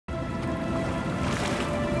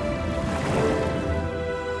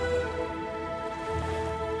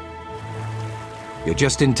You're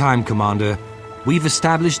just in time, Commander. We've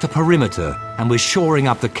established a perimeter, and we're shoring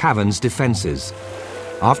up the cavern's defenses.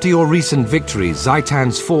 After your recent victory,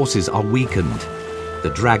 Zaitan's forces are weakened.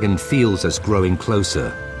 The dragon feels us growing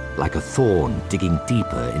closer, like a thorn digging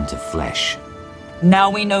deeper into flesh. Now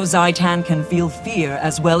we know Zaitan can feel fear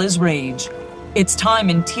as well as rage. Its time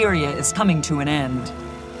in Tyria is coming to an end.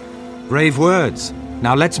 Brave words.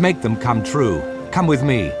 Now let's make them come true. Come with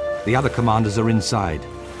me. The other commanders are inside.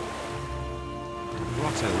 The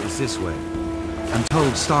grotto is this way. I'm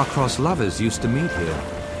told star-crossed lovers used to meet here.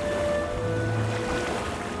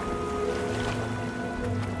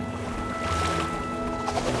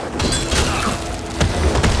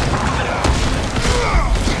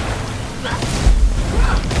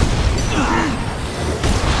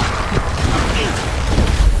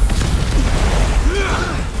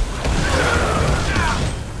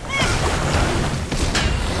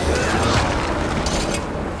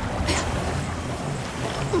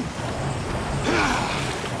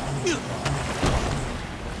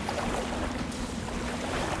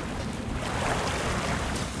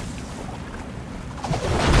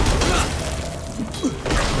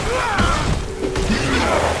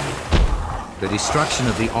 The destruction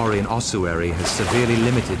of the Orient ossuary has severely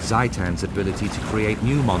limited Zaitan's ability to create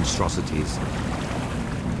new monstrosities.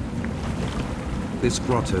 This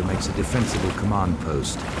grotto makes a defensible command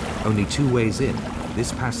post. Only 2 ways in,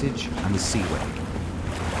 this passage and the seaway.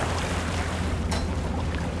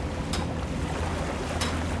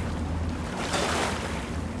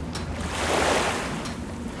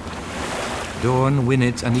 Dorn,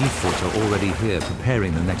 Winnet, and Efoot are already here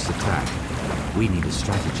preparing the next attack. We need a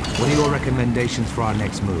strategy. What are your recommendations for our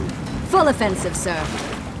next move? Full offensive, sir.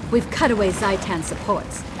 We've cut away Zaitan's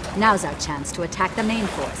supports. Now's our chance to attack the main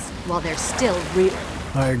force, while they're still reeling.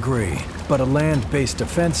 I agree, but a land-based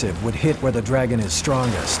offensive would hit where the dragon is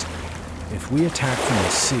strongest. If we attack from the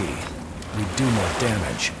sea, we'd do more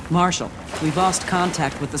damage. Marshal, we've lost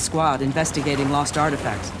contact with the squad investigating lost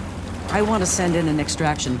artifacts. I want to send in an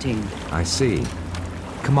extraction team. I see.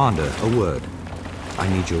 Commander, a word. I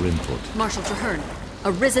need your input. Marshal Traherne,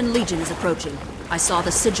 a risen legion is approaching. I saw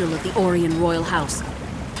the sigil of the Orient royal house.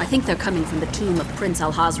 I think they're coming from the tomb of Prince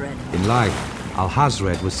Alhazred. In life,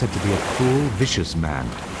 Alhazred was said to be a cruel, vicious man.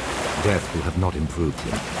 Death will have not improved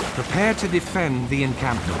him. Prepare to defend the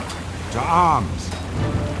encampment. To arms!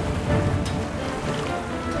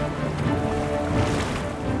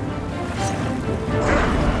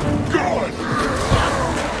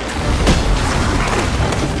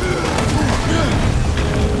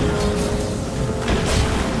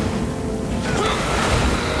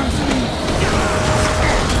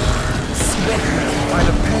 By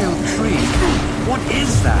the pale tree. What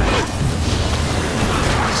is that?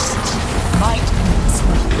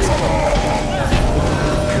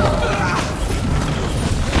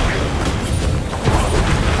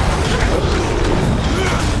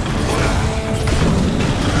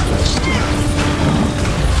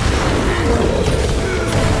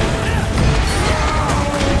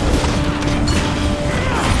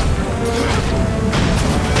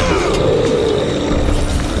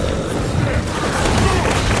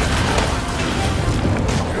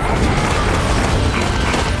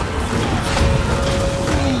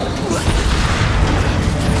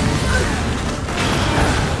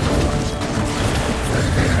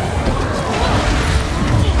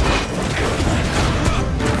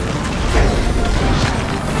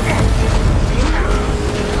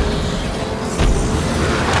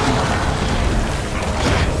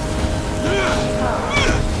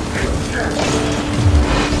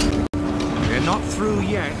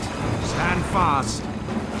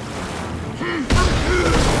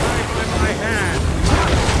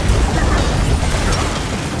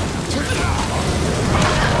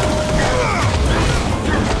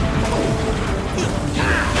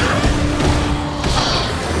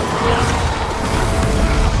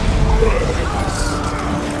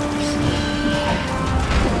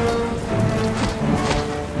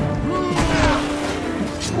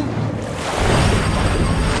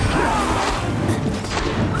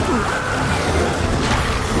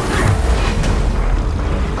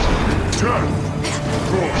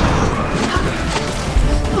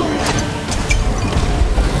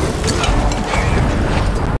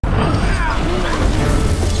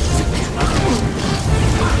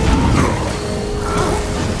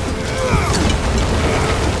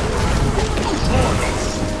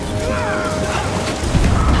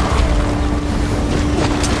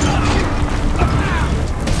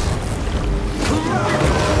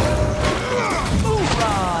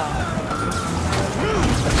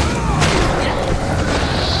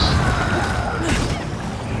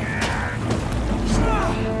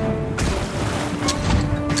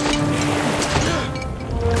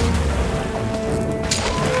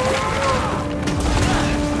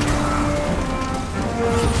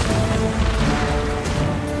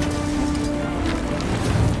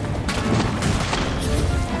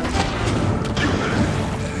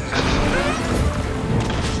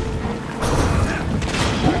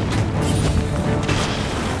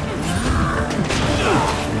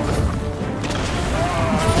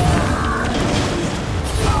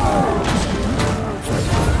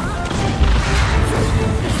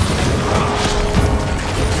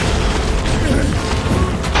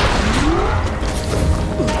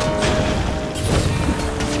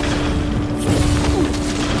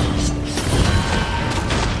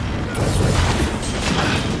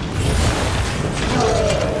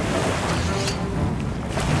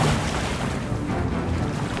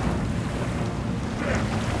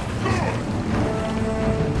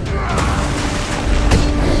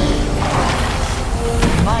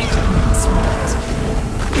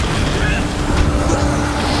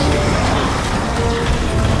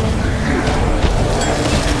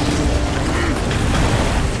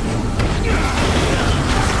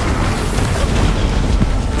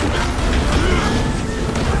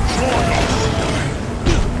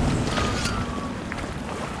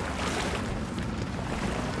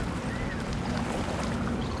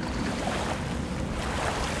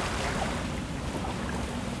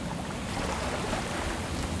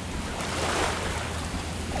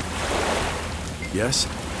 Yes?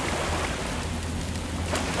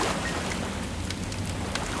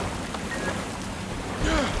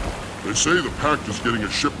 They say the Pact is getting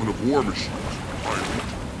a shipment of war machines.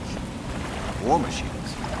 War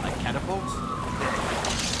machines? Like catapults?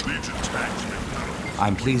 Legion tanks make catapults.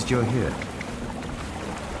 I'm pleased you're here.